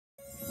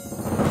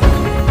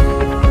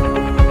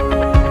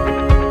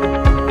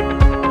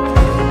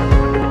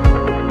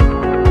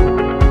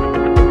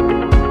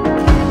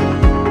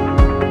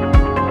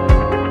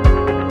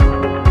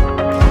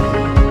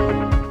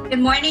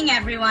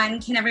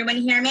Can everyone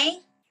hear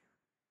me?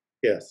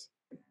 Yes.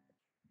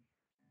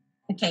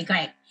 Okay,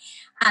 great.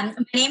 My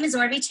name is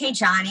Urvi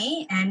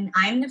Tajani, and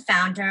I'm the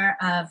founder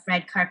of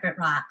Redcarpet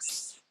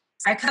Rocks.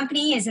 Our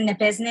company is in the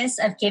business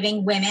of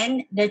giving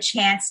women the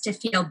chance to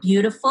feel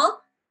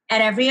beautiful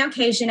at every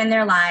occasion in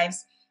their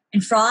lives.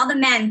 And for all the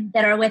men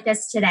that are with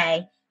us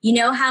today, you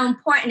know how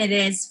important it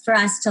is for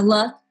us to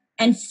look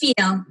and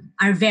feel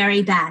our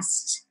very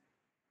best.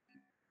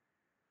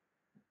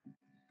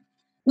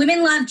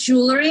 Women love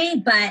jewelry,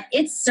 but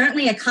it's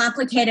certainly a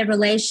complicated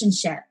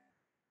relationship.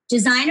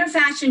 Designer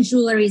fashion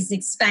jewelry is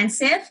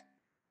expensive.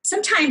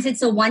 Sometimes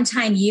it's a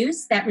one-time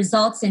use that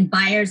results in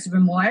buyer's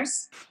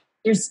remorse.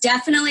 There's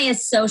definitely a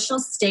social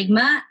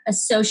stigma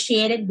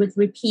associated with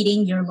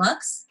repeating your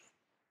looks.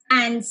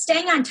 And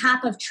staying on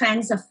top of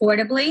trends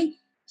affordably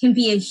can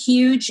be a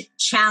huge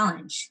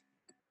challenge.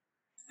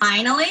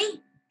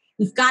 Finally,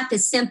 we've got the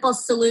simple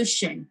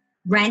solution.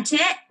 Rent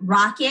it,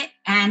 rock it,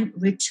 and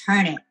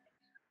return it.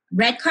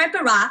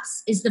 Redcarpet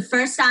Rocks is the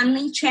first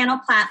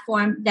omni-channel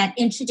platform that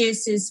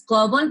introduces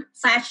global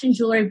fashion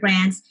jewelry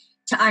brands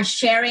to our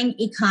sharing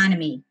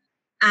economy.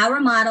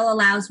 Our model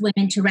allows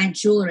women to rent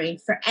jewelry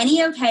for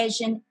any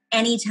occasion,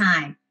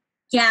 anytime.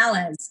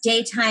 Galas,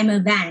 daytime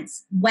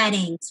events,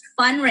 weddings,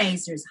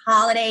 fundraisers,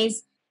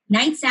 holidays,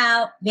 nights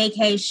out,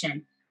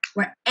 vacation.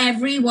 We're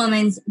every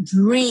woman's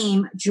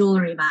dream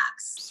jewelry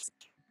box.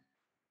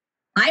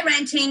 By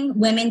renting,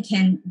 women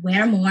can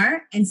wear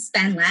more and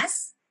spend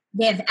less.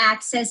 They have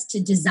access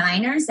to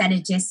designers at a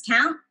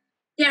discount.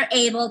 They're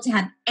able to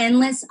have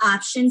endless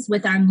options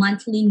with our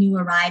monthly new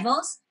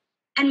arrivals.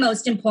 And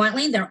most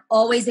importantly, they're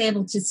always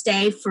able to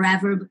stay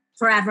forever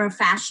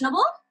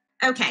fashionable.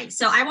 Okay,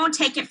 so I won't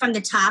take it from the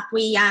top.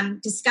 We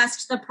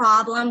discussed the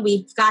problem.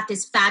 We've got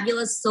this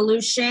fabulous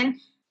solution.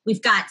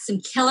 We've got some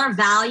killer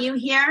value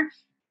here.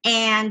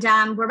 And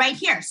we're right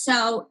here.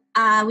 So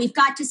we've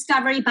got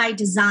discovery by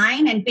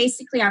design, and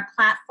basically our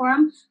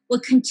platform will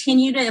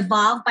continue to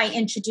evolve by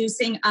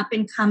introducing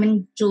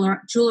up-and-coming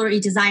jewelry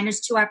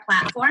designers to our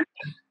platform.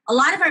 A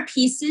lot of our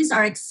pieces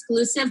are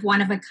exclusive,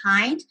 one of a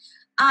kind,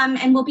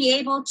 and we'll be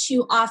able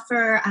to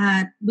offer,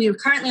 we're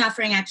currently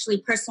offering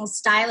actually personal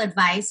style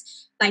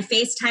advice by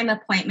FaceTime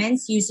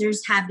appointments.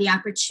 Users have the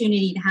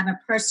opportunity to have a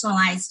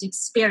personalized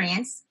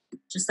experience,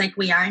 just like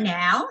we are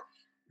now.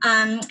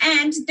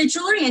 And the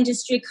jewelry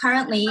industry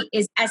currently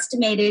is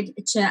estimated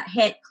to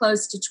hit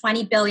close to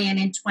 $20 billion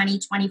in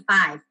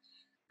 2025.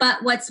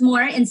 But what's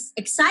more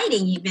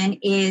exciting even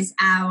is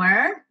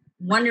our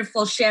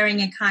wonderful sharing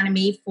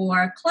economy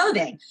for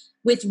clothing.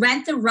 With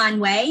Rent the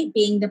Runway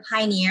being the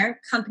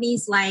pioneer,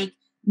 companies like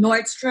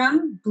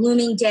Nordstrom,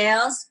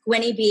 Bloomingdale's,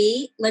 Gwynnie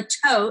Bee, Le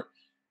Tote,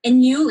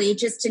 and Newly,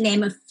 just to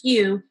name a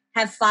few,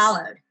 have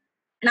followed.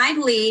 And I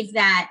believe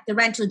that the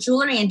rental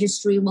jewelry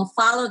industry will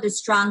follow the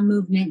strong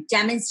movement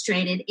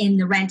demonstrated in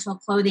the rental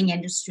clothing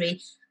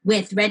industry,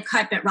 with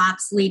Redcarpet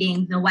Rocks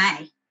leading the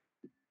way.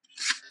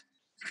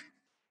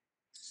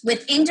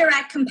 With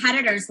indirect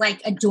competitors like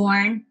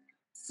Adorn,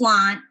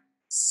 Flaunt,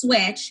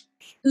 Switch,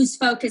 whose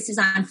focus is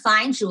on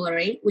fine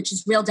jewelry, which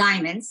is real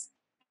diamonds,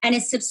 and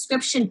is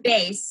subscription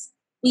based,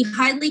 we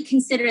hardly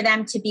consider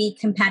them to be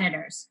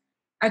competitors.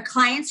 Our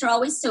clients are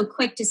always so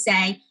quick to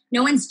say,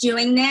 no one's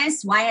doing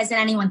this. Why hasn't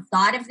anyone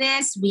thought of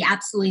this? We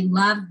absolutely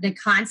love the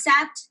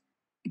concept.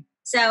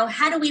 So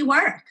how do we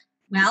work?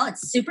 Well,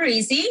 it's super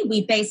easy.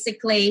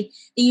 The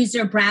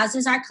user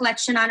browses our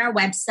collection on our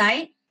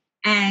website,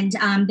 and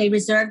they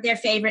reserve their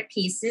favorite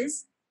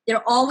pieces.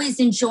 They're always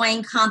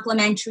enjoying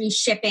complimentary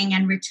shipping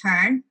and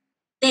return.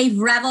 They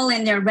revel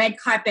in their red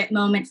carpet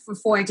moment for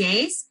 4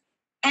 days.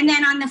 And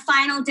then on the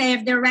final day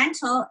of their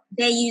rental,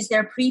 they use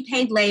their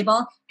prepaid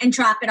label and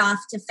drop it off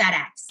to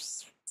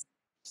FedEx.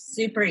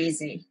 Super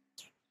easy.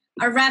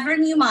 Our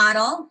revenue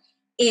model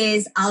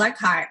is a la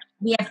carte.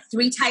 We have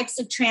 3 types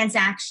of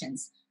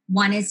transactions.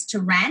 One is to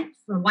rent.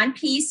 For one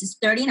piece is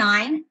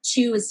 $39,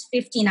 2 is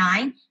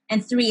 $59,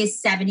 and 3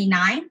 is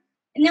 $79.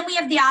 And then we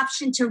have the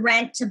option to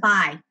rent to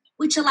buy,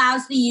 which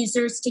allows the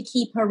users to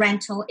keep her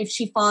rental if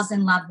she falls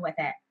in love with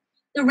it.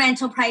 The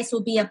rental price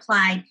will be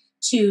applied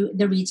to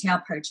the retail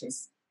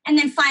purchase. And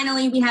then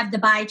finally, we have the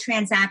buy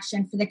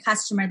transaction for the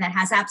customer that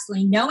has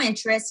absolutely no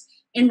interest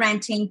in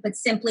renting, but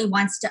simply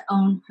wants to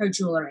own her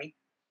jewelry.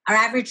 Our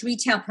average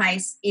retail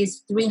price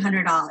is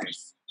 $300.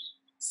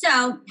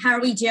 So how are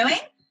we doing?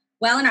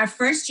 Well, in our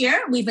first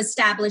year, we've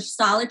established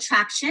solid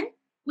traction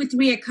with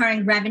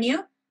reoccurring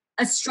revenue,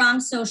 a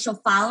strong social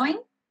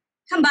following,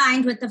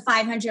 combined with the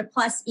 500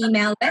 plus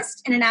email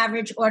list and an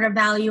average order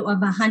value of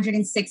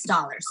 $106.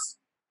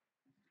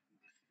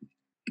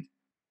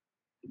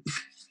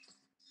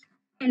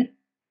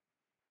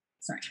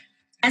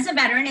 As a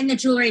veteran in the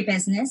jewelry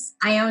business,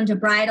 I owned a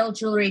bridal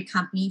jewelry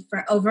company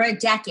for over a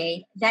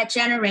decade that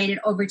generated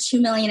over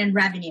 $2 million in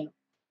revenue.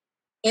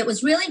 It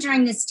was really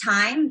during this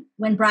time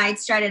when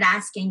brides started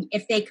asking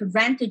if they could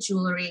rent the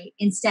jewelry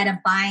instead of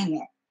buying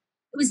it.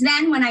 It was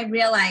then when I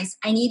realized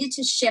I needed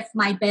to shift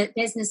my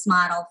business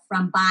model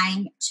from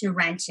buying to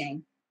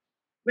renting.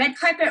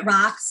 Redcarpet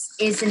Rocks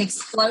is an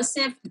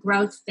explosive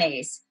growth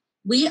phase.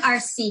 We are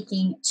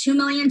seeking $2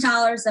 million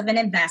of an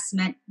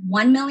investment,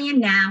 $1 million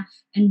now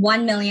and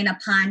 $1 million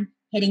upon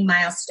hitting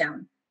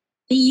milestone.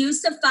 The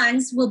use of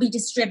funds will be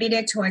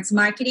distributed towards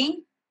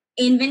marketing,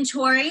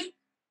 inventory,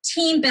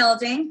 team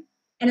building,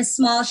 and a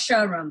small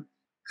showroom.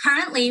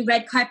 Currently,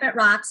 Redcarpet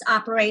Rocks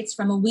operates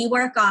from a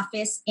WeWork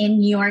office in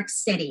New York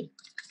City.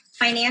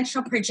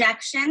 Financial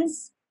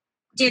projections,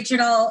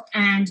 digital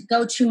and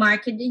go-to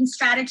marketing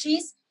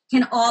strategies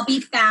can all be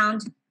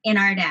found in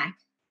our deck.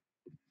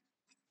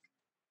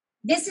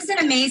 This is an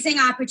amazing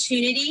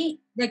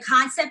opportunity. The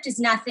concept is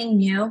nothing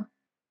new.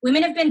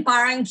 Women have been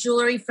borrowing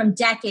jewelry from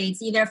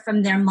decades, either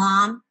from their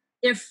mom,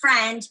 their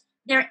friend,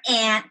 their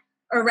aunt,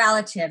 or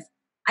relative.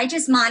 I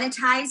just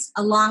monetized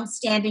a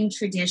long-standing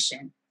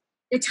tradition.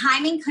 The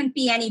timing couldn't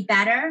be any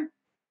better.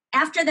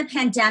 After the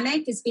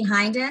pandemic is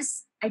behind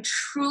us, I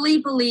truly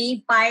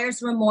believe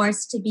buyer's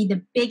remorse to be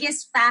the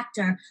biggest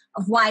factor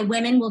of why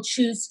women will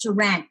choose to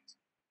rent.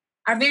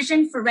 Our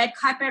vision for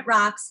Redcarpet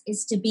Rocks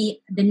is to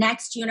be the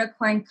next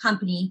unicorn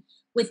company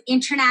with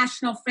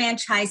international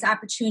franchise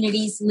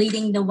opportunities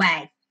leading the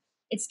way.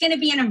 It's going to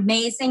be an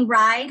amazing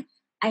ride.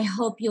 I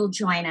hope you'll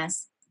join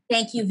us.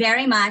 Thank you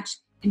very much,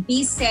 and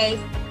be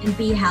safe and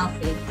be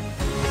healthy.